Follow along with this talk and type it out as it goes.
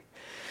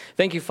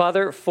Thank you,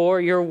 Father,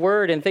 for your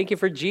word, and thank you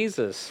for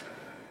Jesus.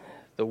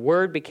 The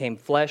word became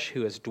flesh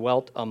who has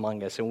dwelt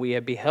among us, and we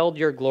have beheld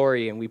your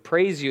glory, and we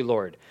praise you,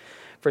 Lord,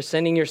 for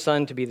sending your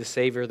Son to be the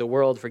Savior of the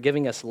world, for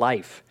giving us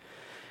life,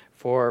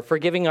 for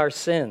forgiving our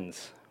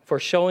sins, for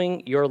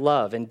showing your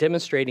love and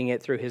demonstrating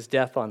it through his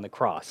death on the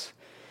cross.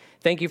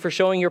 Thank you for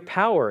showing your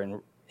power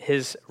in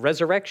his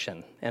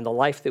resurrection and the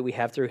life that we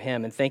have through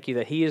him, and thank you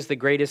that he is the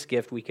greatest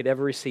gift we could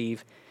ever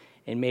receive,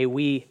 and may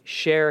we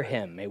share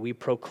him, may we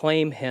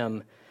proclaim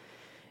him,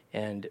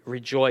 and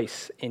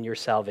rejoice in your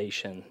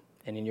salvation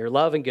and in your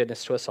love and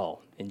goodness to us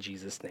all. In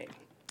Jesus' name,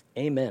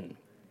 amen.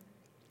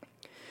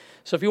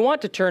 So if you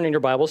want to turn in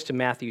your Bibles to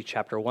Matthew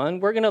chapter 1,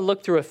 we're going to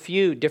look through a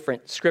few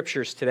different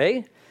scriptures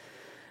today.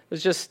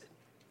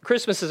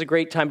 Christmas is a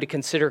great time to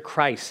consider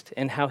Christ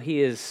and how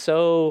he is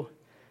so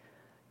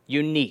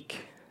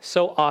unique,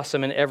 so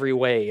awesome in every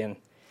way. And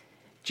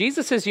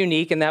Jesus is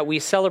unique in that we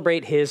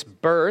celebrate his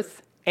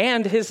birth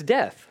and his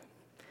death.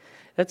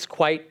 That's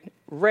quite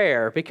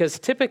rare because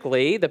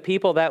typically the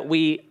people that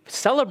we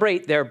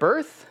celebrate their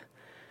birth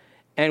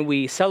and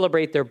we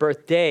celebrate their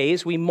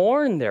birthdays, we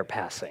mourn their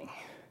passing.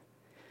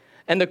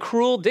 And the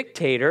cruel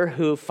dictator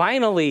who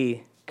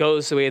finally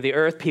goes the way of the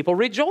earth, people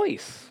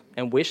rejoice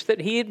and wish that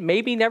he had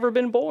maybe never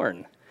been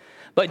born.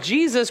 But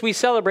Jesus, we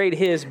celebrate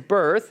his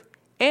birth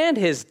and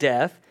his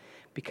death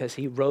because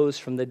he rose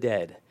from the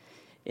dead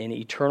in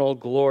eternal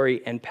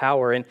glory and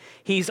power. And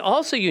he's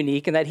also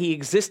unique in that he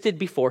existed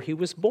before he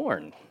was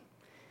born.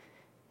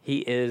 He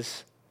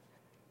is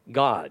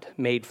God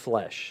made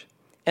flesh.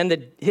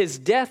 And his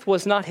death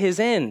was not his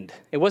end.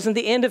 It wasn't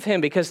the end of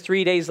him because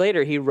 3 days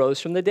later he rose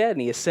from the dead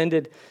and he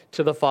ascended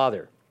to the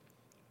Father.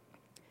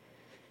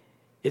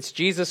 It's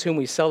Jesus whom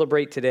we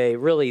celebrate today,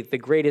 really the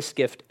greatest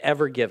gift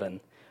ever given,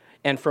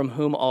 and from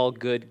whom all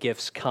good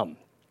gifts come.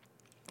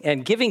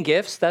 And giving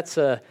gifts, that's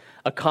a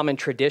common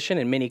tradition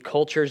in many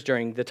cultures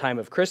during the time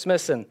of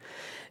Christmas. And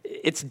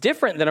it's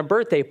different than a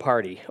birthday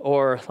party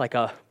or like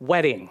a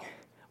wedding,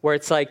 where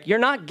it's like, you're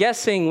not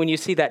guessing when you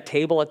see that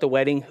table at the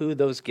wedding who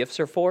those gifts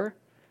are for,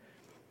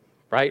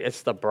 right?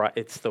 It's the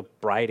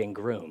bride and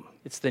groom.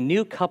 It's the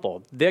new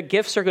couple. Their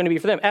gifts are going to be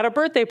for them. At a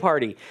birthday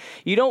party,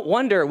 you don't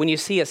wonder when you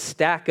see a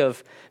stack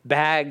of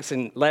bags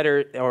and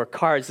letters or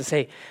cards and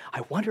say,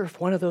 I wonder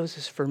if one of those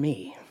is for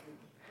me,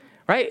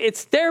 right?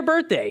 It's their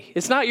birthday.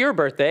 It's not your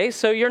birthday,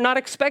 so you're not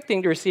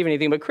expecting to receive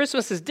anything. But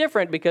Christmas is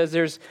different because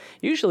there's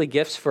usually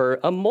gifts for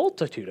a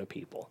multitude of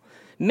people,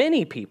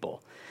 many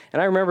people.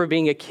 And I remember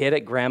being a kid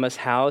at Grandma's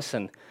house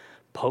and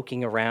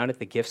poking around at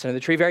the gifts under the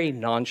tree, very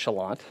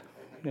nonchalant,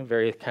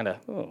 very kind of,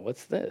 oh,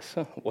 what's this?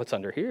 Oh, what's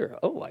under here?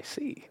 Oh, I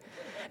see.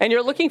 And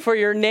you're looking for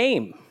your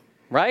name,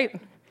 right?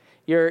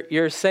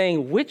 You're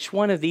saying, which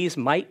one of these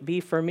might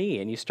be for me?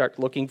 And you start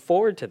looking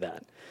forward to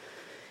that.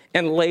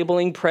 And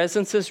labeling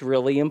presents is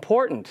really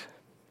important.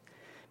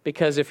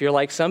 Because if you're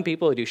like some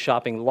people who do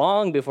shopping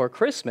long before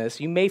Christmas,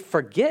 you may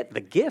forget the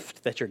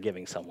gift that you're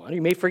giving someone.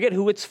 You may forget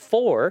who it's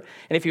for.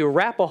 And if you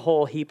wrap a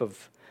whole heap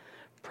of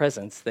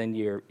presents, then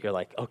you're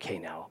like, okay,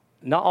 now,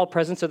 not all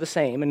presents are the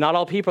same, and not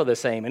all people are the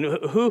same. And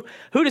who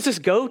does this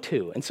go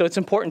to? And so it's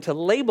important to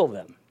label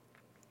them.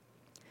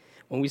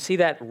 When we see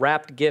that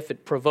wrapped gift,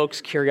 it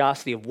provokes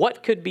curiosity of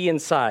what could be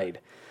inside.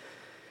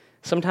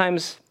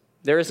 Sometimes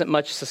there isn't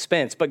much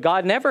suspense, but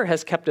God never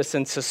has kept us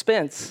in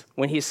suspense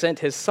when he sent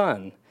his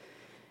Son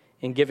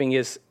in giving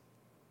his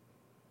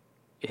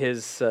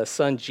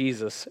son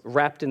Jesus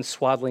wrapped in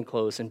swaddling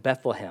clothes in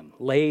Bethlehem,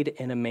 laid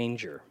in a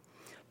manger.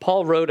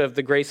 Paul wrote of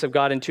the grace of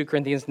God in 2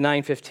 Corinthians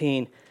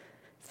 9:15,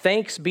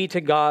 thanks be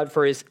to God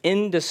for his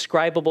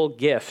indescribable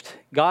gift.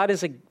 God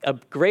is a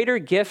greater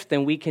gift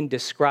than we can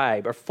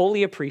describe or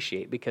fully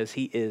appreciate because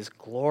he is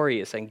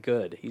glorious and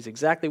good. He's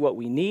exactly what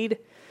we need.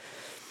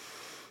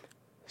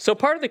 So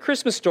part of the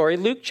Christmas story,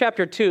 Luke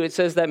chapter 2, it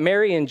says that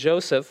Mary and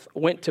Joseph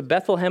went to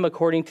Bethlehem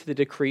according to the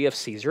decree of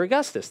Caesar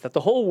Augustus, that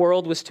the whole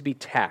world was to be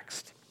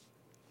taxed.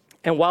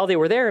 And while they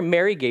were there,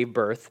 Mary gave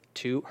birth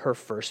to her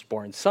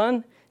firstborn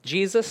son,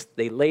 Jesus.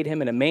 They laid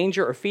him in a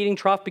manger or feeding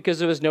trough because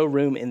there was no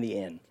room in the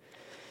inn.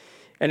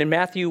 And in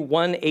Matthew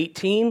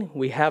 1:18,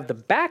 we have the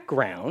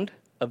background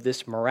of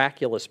this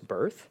miraculous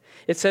birth.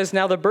 It says,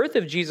 now the birth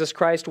of Jesus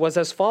Christ was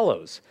as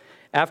follows.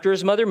 After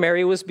his mother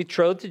Mary was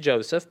betrothed to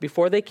Joseph,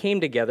 before they came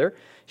together,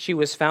 she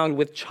was found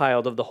with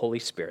child of the Holy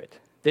Spirit.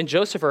 Then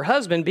Joseph, her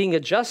husband, being a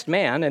just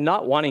man and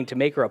not wanting to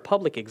make her a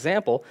public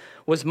example,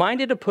 was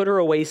minded to put her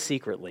away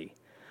secretly.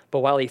 But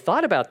while he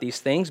thought about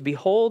these things,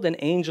 behold, an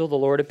angel of the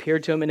Lord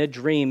appeared to him in a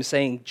dream,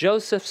 saying,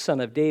 Joseph,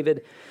 son of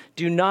David,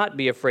 do not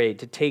be afraid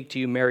to take to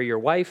you Mary your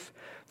wife,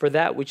 for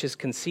that which is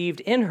conceived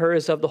in her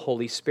is of the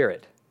Holy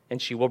Spirit.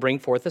 And she will bring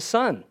forth a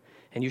son,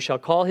 and you shall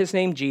call his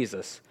name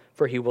Jesus,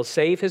 for he will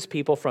save his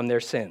people from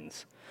their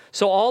sins.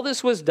 So all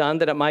this was done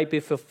that it might be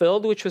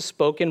fulfilled which was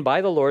spoken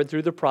by the Lord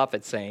through the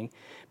prophet, saying,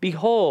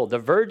 behold, the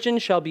virgin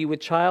shall be with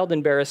child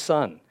and bear a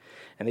son,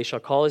 and they shall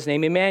call his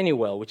name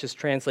Emmanuel, which is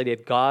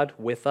translated God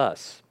with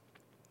us.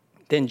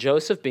 Then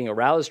Joseph, being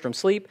aroused from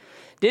sleep,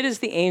 did as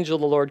the angel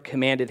of the Lord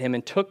commanded him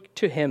and took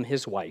to him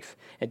his wife,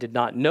 and did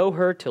not know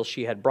her till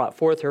she had brought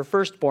forth her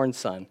firstborn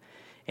son,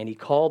 and he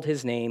called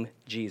his name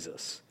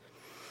Jesus.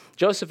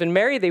 Joseph and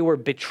Mary, they were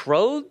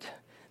betrothed,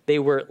 they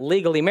were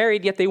legally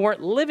married, yet they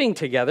weren't living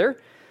together,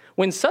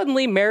 when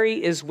suddenly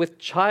Mary is with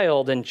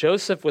child, and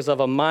Joseph was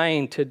of a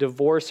mind to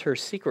divorce her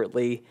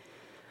secretly,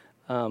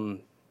 to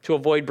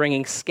avoid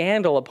bringing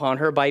scandal upon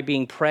her by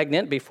being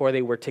pregnant before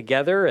they were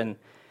together and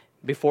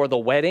before the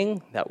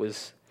wedding. That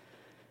was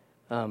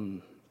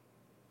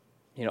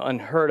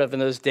unheard of in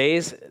those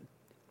days.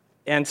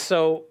 And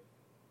so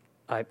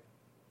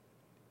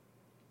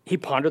he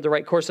pondered the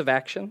right course of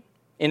action.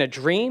 In a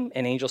dream,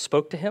 an angel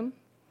spoke to him.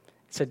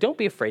 He said, "Don't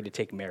be afraid to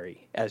take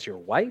Mary as your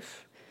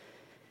wife.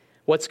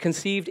 What's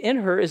conceived in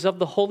her is of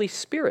the Holy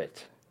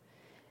Spirit."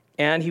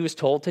 And he was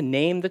told to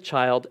name the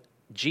child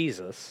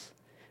Jesus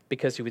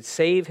because he would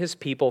save his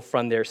people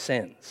from their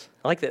sins.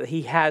 I like that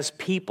he has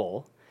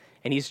people,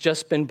 and he's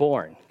just been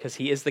born because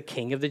he is the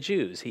King of the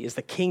Jews. He is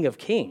the King of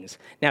Kings.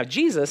 Now,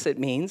 Jesus, it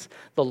means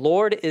the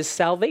Lord is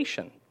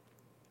salvation.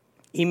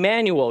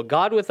 Emmanuel,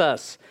 God with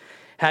us,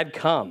 had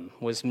come,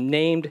 was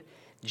named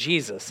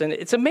Jesus. And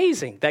it's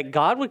amazing that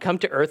God would come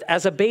to earth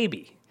as a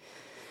baby.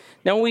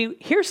 Now, when we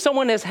hear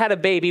someone has had a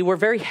baby, we're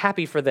very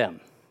happy for them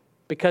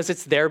because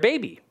it's their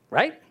baby,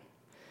 right?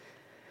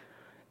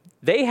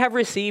 They have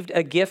received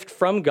a gift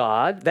from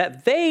God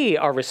that they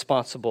are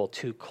responsible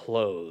to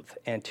clothe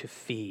and to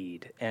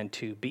feed and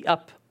to be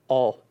up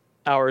all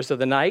hours of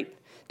the night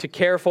to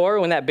care for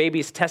when that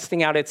baby's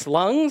testing out its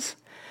lungs.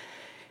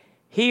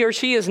 He or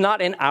she is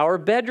not in our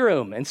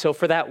bedroom, and so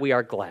for that we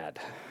are glad.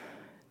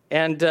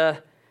 And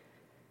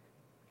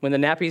when the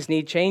nappies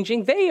need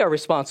changing, they are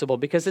responsible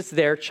because it's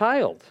their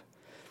child.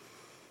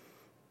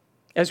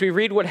 As we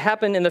read what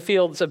happened in the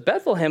fields of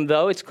Bethlehem,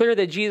 though, it's clear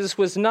that Jesus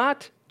was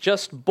not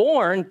just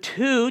born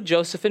to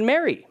Joseph and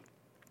Mary.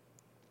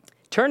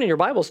 Turn in your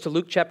Bibles to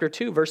Luke chapter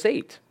 2, verse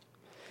 8.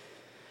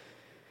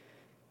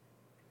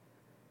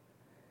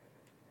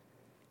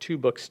 2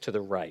 books to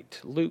the right.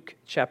 Luke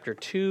chapter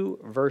 2,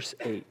 verse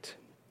 8.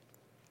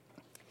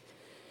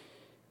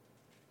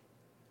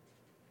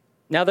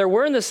 Now there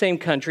were in the same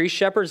country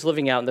shepherds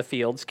living out in the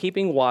fields,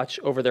 keeping watch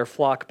over their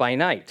flock by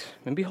night.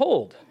 And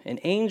behold, an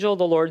angel of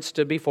the Lord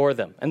stood before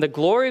them, and the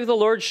glory of the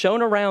Lord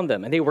shone around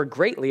them, and they were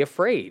greatly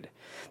afraid.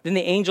 Then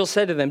the angel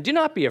said to them, "Do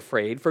not be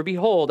afraid, for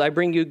behold, I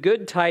bring you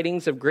good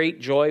tidings of great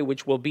joy,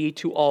 which will be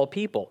to all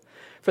people.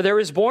 For there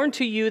is born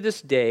to you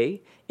this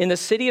day in the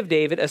city of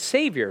David a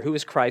Savior, who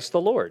is Christ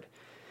the Lord.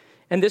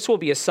 And this will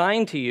be a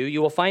sign to you.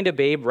 You will find a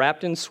babe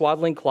wrapped in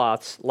swaddling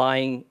cloths,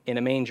 lying in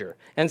a manger."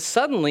 And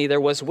suddenly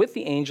there was with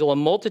the angel a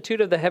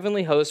multitude of the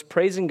heavenly host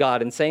praising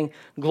God and saying,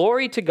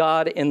 "Glory to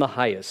God in the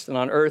highest, and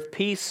on earth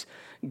peace,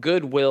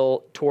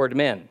 goodwill toward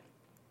men."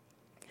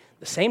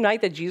 The same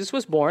night that Jesus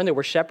was born, there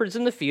were shepherds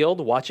in the field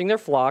watching their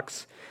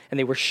flocks, and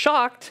they were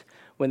shocked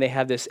when they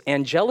had this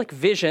angelic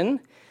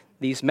vision,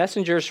 these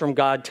messengers from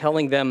God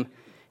telling them,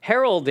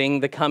 heralding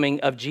the coming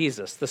of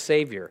Jesus, the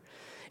Savior.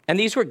 And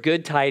these were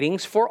good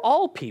tidings for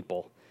all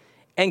people.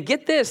 And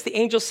get this, the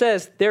angel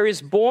says, "There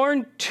is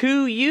born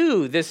to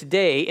you this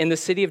day in the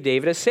city of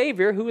David a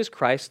Savior who is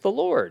Christ the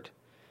Lord."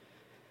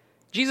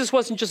 Jesus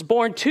wasn't just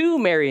born to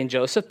Mary and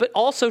Joseph, but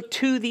also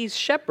to these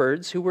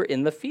shepherds who were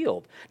in the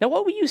field. Now,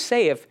 what would you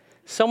say if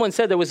someone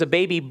said there was a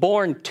baby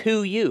born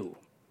to you?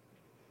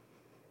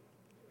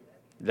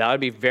 That would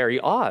be very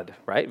odd,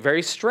 right?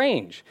 Very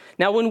strange.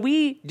 Now, when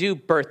we do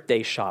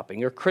birthday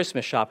shopping or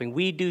Christmas shopping,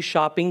 we do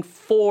shopping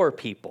for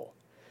people.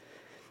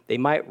 They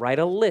might write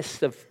a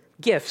list of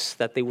gifts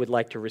that they would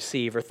like to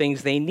receive or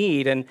things they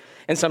need. And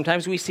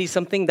sometimes we see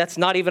something that's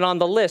not even on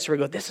the list. We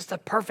go, this is the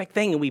perfect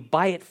thing, and we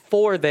buy it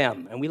for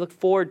them, and we look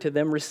forward to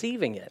them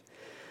receiving it.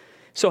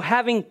 So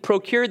having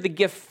procured the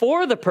gift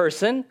for the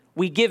person,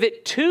 we give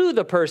it to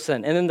the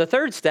person. And then the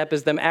third step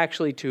is them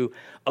actually to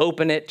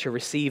open it, to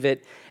receive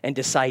it, and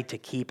decide to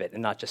keep it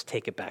and not just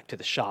take it back to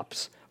the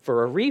shops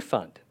for a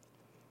refund,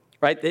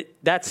 right?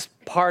 That's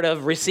part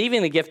of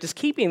receiving the gift is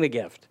keeping the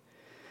gift.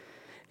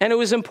 And it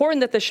was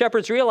important that the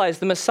shepherds realized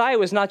the Messiah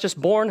was not just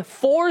born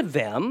for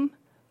them,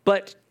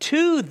 but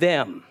to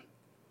them.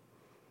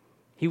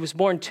 He was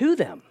born to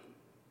them,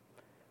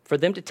 for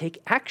them to take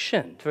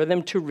action, for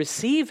them to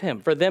receive him,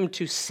 for them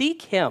to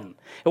seek him.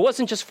 It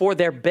wasn't just for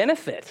their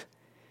benefit.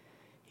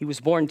 He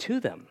was born to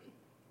them.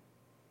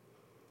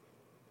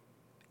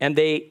 And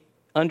they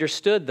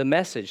understood the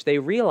message. They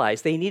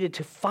realized they needed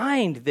to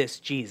find this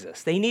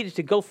Jesus. They needed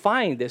to go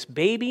find this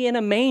baby in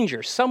a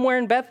manger somewhere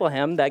in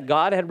Bethlehem that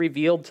God had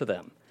revealed to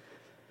them,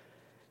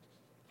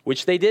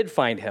 which they did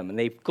find him. And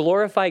they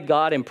glorified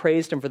God and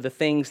praised him for the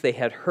things they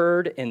had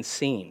heard and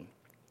seen.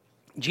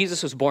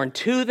 Jesus was born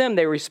to them.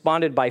 They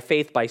responded by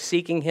faith by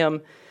seeking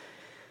him.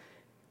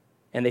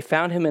 And they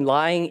found him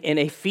lying in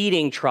a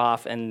feeding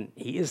trough, and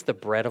he is the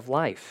bread of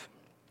life.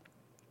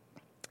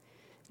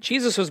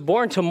 Jesus was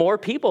born to more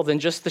people than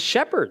just the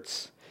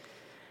shepherds.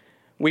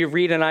 We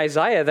read in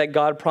Isaiah that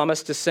God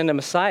promised to send a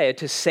Messiah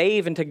to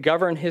save and to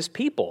govern his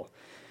people.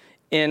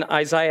 In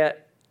Isaiah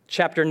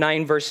chapter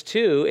 9, verse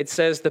 2, it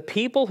says, the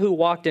people who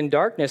walked in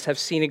darkness have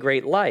seen a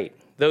great light.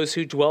 Those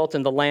who dwelt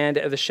in the land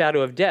of the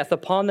shadow of death,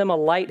 upon them a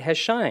light has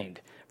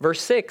shined.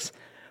 Verse 6,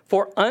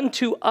 for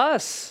unto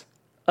us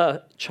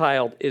a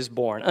child is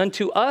born,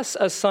 unto us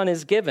a son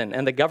is given,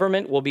 and the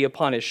government will be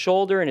upon his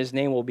shoulder, and his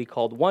name will be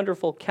called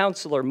Wonderful,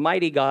 Counselor,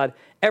 Mighty God,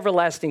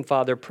 Everlasting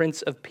Father,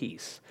 Prince of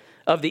Peace.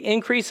 Of the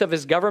increase of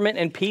his government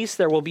and peace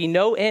there will be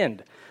no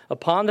end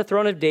upon the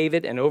throne of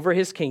David and over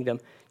his kingdom,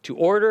 to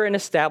order and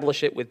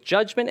establish it with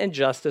judgment and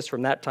justice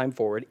from that time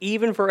forward,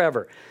 even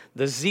forever.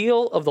 The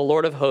zeal of the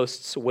Lord of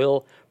hosts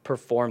will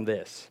perform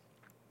this.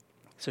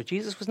 So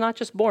Jesus was not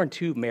just born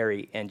to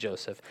Mary and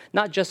Joseph,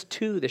 not just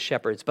to the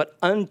shepherds, but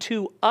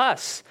unto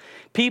us,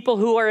 people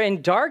who are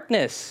in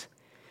darkness,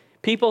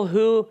 people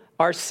who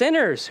are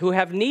sinners, who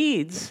have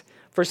needs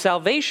for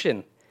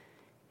salvation.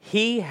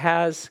 He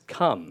has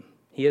come.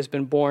 He has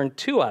been born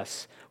to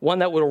us, one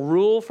that will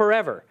rule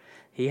forever.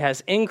 He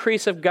has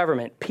increase of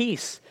government,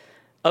 peace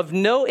of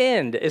no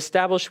end,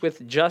 established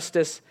with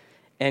justice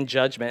and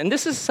judgment. And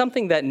this is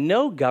something that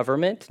no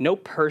government, no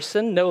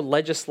person, no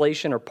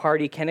legislation or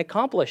party can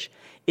accomplish.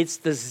 It's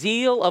the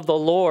zeal of the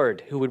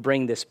Lord who would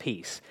bring this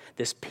peace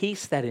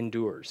that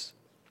endures.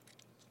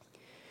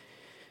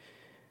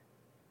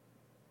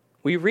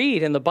 We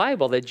read in the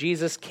Bible that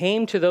Jesus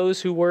came to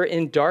those who were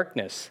in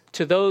darkness,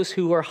 to those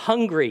who are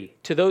hungry,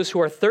 to those who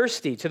are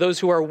thirsty, to those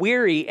who are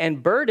weary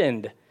and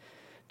burdened,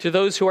 to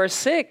those who are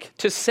sick,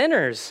 to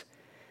sinners.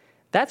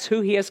 That's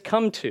who he has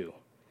come to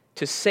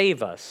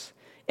save us.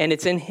 And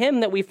it's in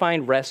him that we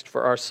find rest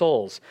for our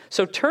souls.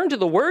 So turn to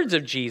the words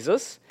of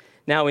Jesus,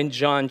 now in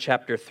John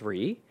chapter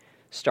 3,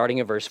 starting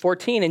at verse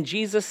 14. And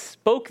Jesus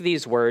spoke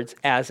these words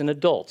as an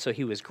adult. So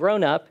he was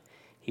grown up,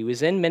 he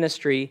was in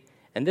ministry,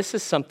 and this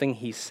is something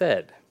he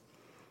said.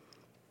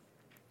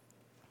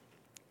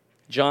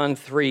 John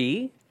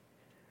 3,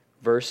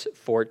 verse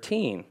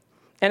 14.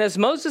 And as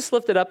Moses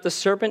lifted up the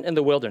serpent in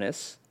the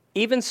wilderness,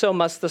 even so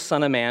must the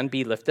Son of Man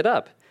be lifted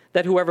up,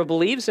 that whoever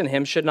believes in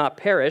him should not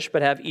perish,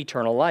 but have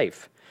eternal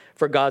life.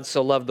 For God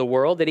so loved the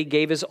world that he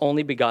gave his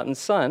only begotten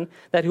Son,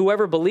 that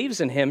whoever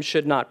believes in him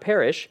should not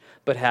perish,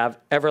 but have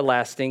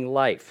everlasting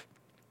life.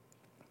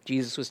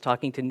 Jesus was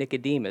talking to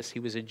Nicodemus. He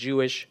was a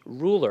Jewish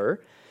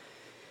ruler.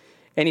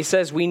 And he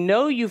says, we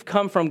know you've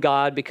come from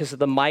God because of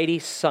the mighty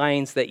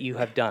signs that you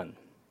have done.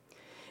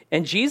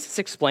 And Jesus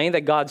explained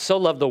that God so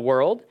loved the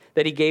world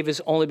that he gave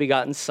his only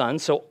begotten Son,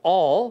 so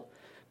all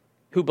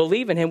who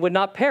believe in him would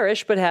not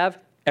perish, but have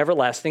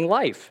everlasting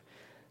life.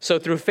 So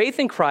through faith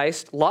in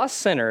Christ, lost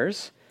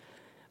sinners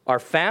are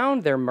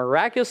found, they're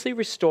miraculously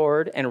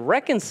restored and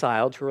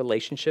reconciled to a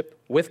relationship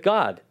with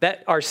God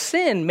that our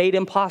sin made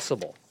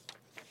impossible.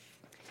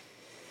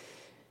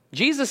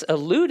 Jesus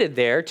alluded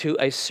there to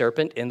a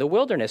serpent in the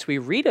wilderness. We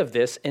read of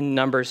this in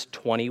Numbers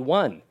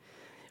 21.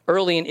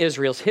 Early in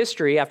Israel's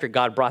history, after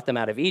God brought them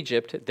out of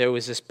Egypt, there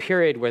was this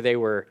period where they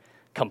were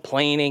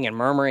complaining and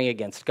murmuring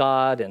against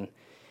God, and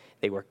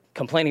they were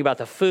complaining about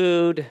the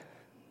food.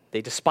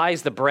 They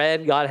despised the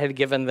bread God had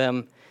given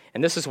them.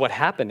 And this is what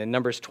happened in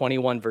Numbers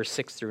 21, verse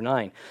 6 through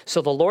 9.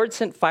 So the Lord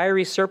sent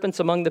fiery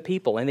serpents among the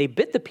people, and they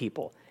bit the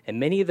people, and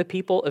many of the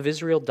people of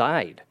Israel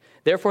died.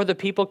 Therefore the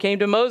people came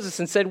to Moses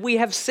and said, we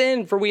have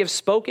sinned, for we have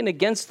spoken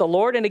against the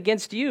Lord and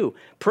against you.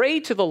 Pray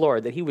to the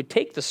Lord that he would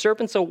take the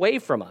serpents away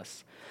from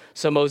us.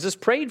 So Moses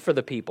prayed for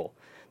the people.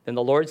 Then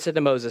the Lord said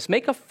to Moses,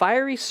 make a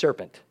fiery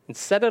serpent and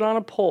set it on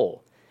a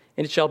pole.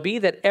 And it shall be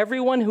that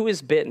everyone who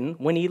is bitten,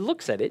 when he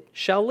looks at it,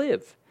 shall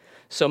live.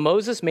 So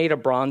Moses made a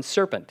bronze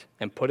serpent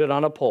and put it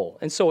on a pole.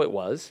 And so it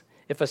was,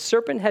 if a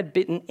serpent had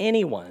bitten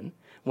anyone,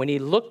 when he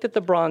looked at the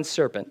bronze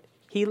serpent,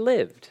 he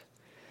lived.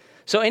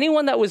 So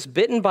anyone that was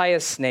bitten by a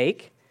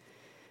snake,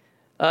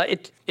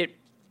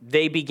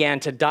 they began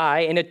to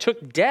die, and it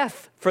took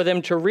death for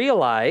them to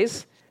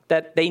realize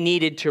that they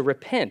needed to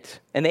repent,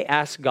 and they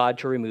asked God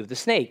to remove the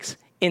snakes.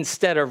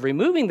 Instead of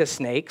removing the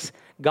snakes,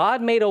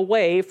 God made a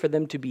way for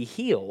them to be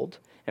healed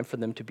and for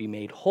them to be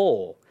made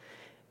whole.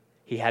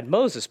 He had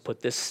Moses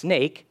put this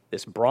snake,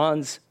 this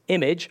bronze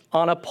image,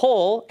 on a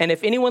pole, and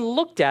if anyone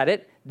looked at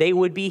it, they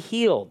would be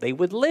healed. They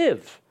would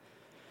live.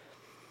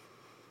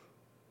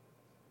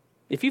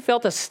 If you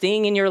felt a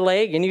sting in your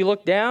leg and you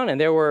looked down and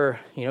there were,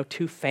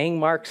 2 fang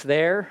marks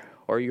there,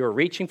 or you were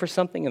reaching for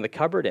something in the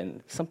cupboard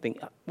and something,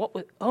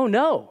 oh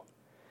no,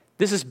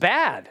 this is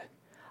bad.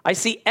 I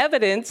see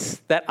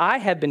evidence that I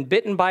have been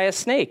bitten by a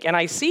snake, and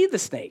I see the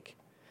snake.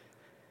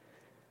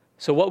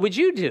 So what would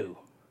you do?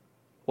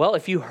 Well,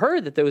 if you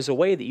heard that there was a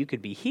way that you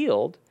could be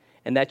healed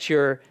and that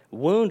your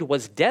wound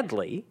was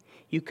deadly,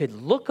 you could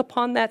look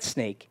upon that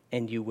snake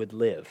and you would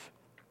live.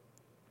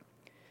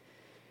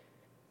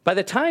 By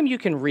the time you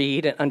can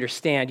read and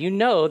understand, you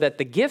know that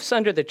the gifts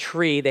under the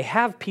tree, they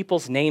have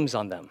people's names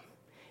on them.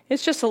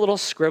 It's just a little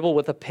scribble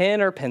with a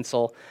pen or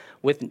pencil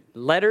with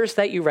letters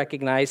that you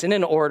recognize in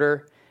an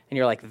order, and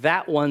you're like,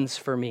 that one's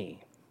for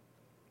me.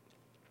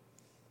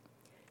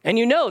 And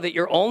you know that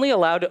you're only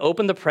allowed to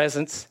open the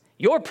presents,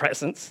 your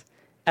presents,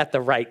 at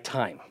the right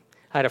time.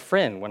 I had a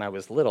friend when I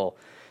was little.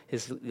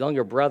 His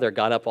younger brother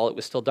got up while it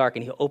was still dark,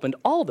 and he opened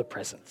all the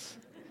presents.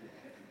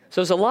 So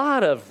there's a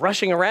lot of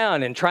rushing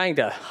around and trying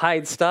to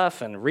hide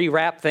stuff and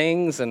rewrap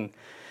things. And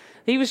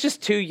he was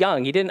just too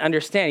young. He didn't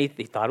understand.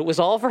 He thought it was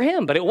all for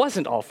him, but it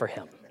wasn't all for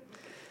him.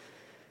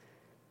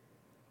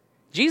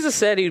 Jesus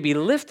said he would be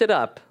lifted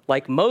up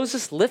like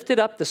Moses lifted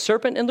up the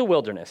serpent in the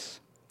wilderness,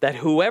 that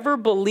whoever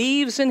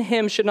believes in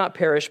him should not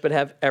perish but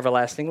have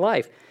everlasting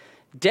life.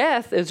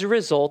 Death is a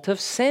result of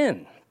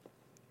sin.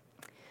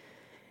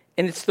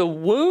 And it's the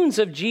wounds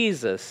of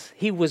Jesus.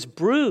 He was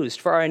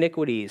bruised for our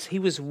iniquities. He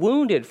was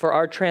wounded for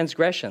our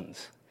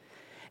transgressions.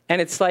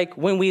 And it's like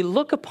when we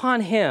look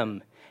upon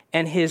him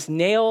and his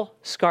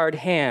nail-scarred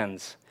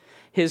hands,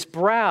 his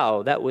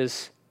brow that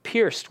was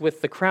pierced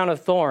with the crown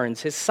of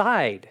thorns, his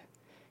side,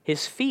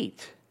 his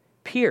feet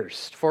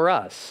pierced for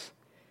us.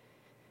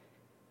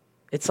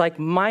 It's like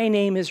my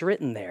name is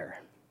written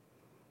there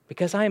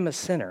because I am a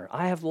sinner.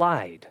 I have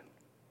lied.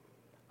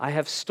 I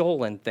have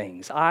stolen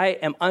things. I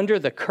am under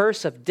the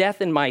curse of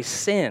death in my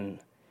sin,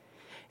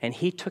 and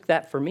he took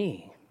that for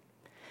me.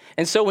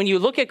 And so when you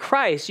look at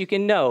Christ, you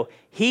can know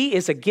he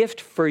is a gift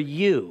for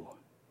you,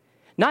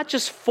 not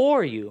just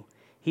for you.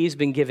 He's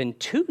been given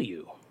to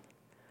you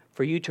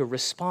for you to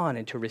respond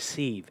and to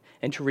receive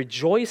and to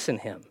rejoice in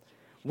him.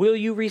 Will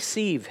you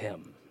receive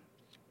him?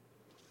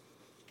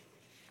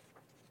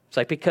 It's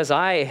like because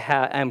I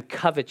am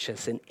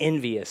covetous and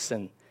envious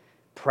and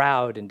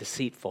proud and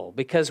deceitful,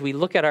 because we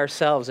look at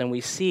ourselves and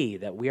we see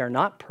that we are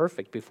not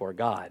perfect before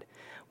God.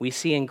 We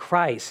see in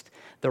Christ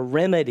the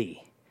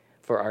remedy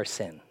for our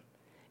sin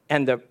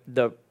and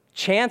the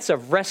chance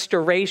of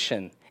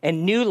restoration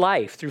and new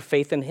life through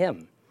faith in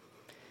him.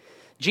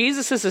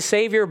 Jesus is a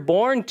Savior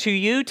born to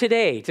you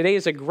today. Today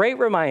is a great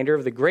reminder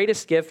of the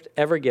greatest gift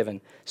ever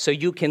given, so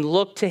you can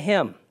look to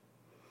him,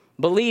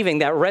 believing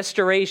that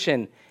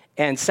restoration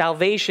and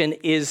salvation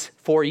is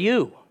for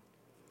you.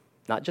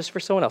 Not just for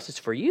someone else, it's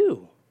for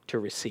you to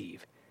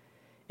receive.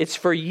 It's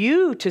for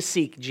you to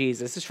seek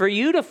Jesus. It's for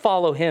you to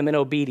follow him in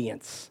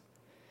obedience.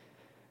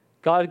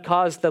 God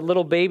caused the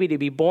little baby to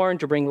be born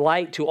to bring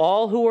light to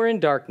all who are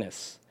in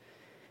darkness,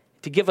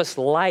 to give us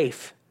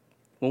life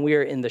when we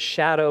are in the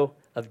shadow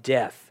of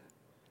death.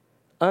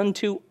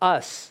 Unto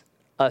us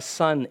a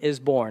son is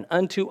born.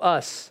 Unto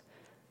us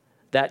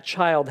that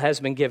child has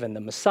been given,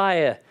 the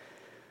Messiah,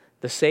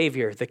 the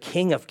Savior, the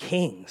King of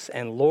Kings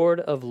and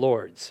Lord of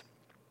Lords.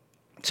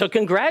 So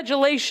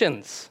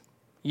congratulations,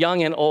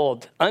 young and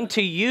old. Unto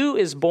you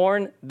is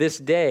born this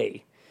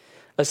day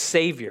a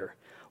Savior,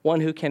 one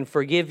who can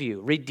forgive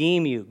you,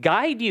 redeem you,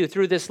 guide you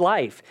through this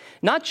life,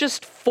 not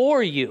just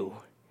for you.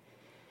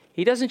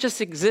 He doesn't just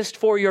exist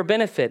for your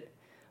benefit,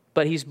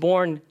 but he's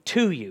born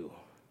to you,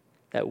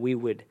 that we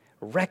would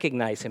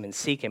recognize him and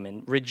seek him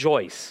and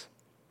rejoice.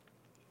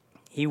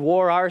 He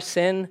wore our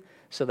sin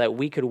so that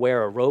we could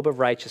wear a robe of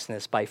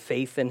righteousness by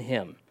faith in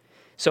him.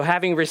 So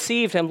having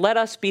received him, let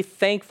us be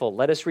thankful.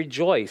 Let us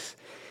rejoice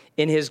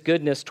in his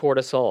goodness toward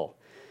us all.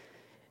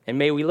 And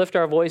may we lift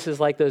our voices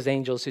like those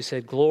angels who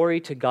said, "Glory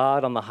to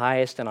God on the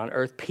highest, and on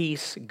earth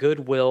peace,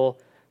 goodwill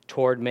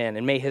toward men."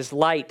 And may his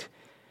light,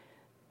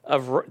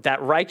 that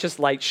righteous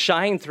light,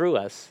 shine through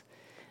us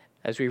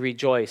as we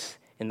rejoice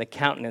in the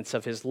countenance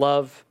of his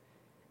love.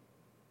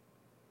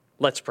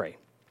 Let's pray.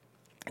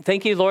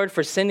 Thank you, Lord,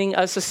 for sending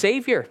us a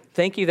Savior.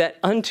 Thank you that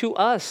unto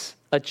us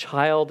a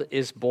child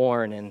is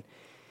born, and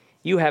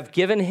you have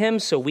given him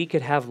so we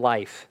could have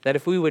life, that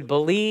if we would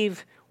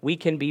believe, we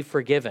can be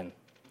forgiven.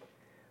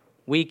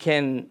 We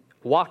can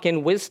walk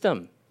in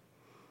wisdom.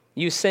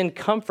 You send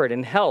comfort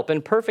and help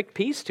and perfect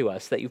peace to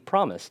us that you've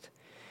promised.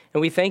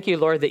 And we thank you,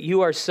 Lord, that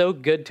you are so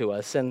good to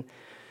us. And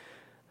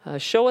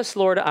show us,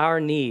 Lord,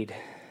 our need.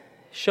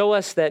 Show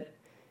us that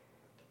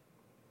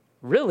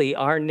really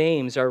our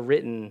names are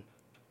written,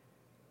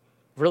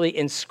 really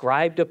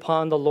inscribed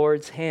upon the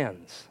Lord's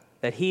hands,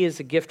 that he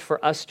is a gift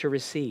for us to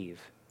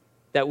receive,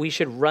 that we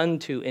should run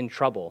to in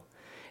trouble,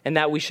 and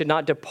that we should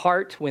not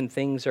depart when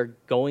things are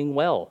going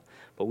well,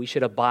 but we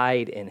should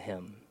abide in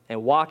him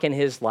and walk in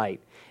his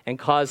light and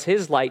cause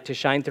his light to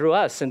shine through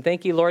us. And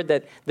thank you, Lord,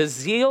 that the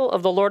zeal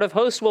of the Lord of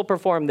hosts will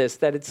perform this,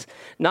 that it's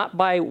not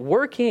by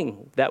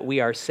working that we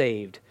are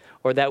saved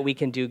or that we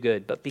can do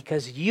good, but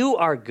because you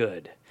are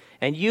good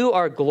and you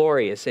are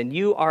glorious and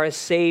you are a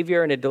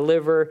Savior and a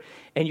deliverer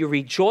and you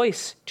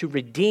rejoice to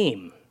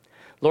redeem.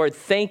 Lord,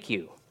 thank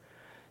you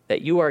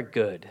that you are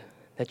good,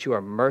 that you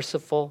are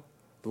merciful,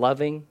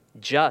 loving,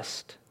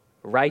 just,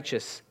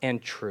 righteous,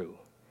 and true.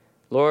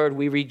 Lord,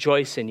 we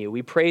rejoice in you.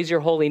 We praise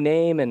your holy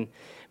name, and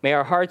may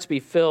our hearts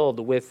be filled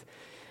with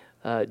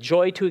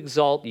joy to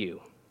exalt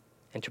you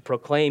and to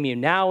proclaim you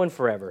now and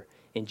forever.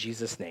 In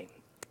Jesus' name,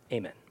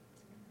 amen.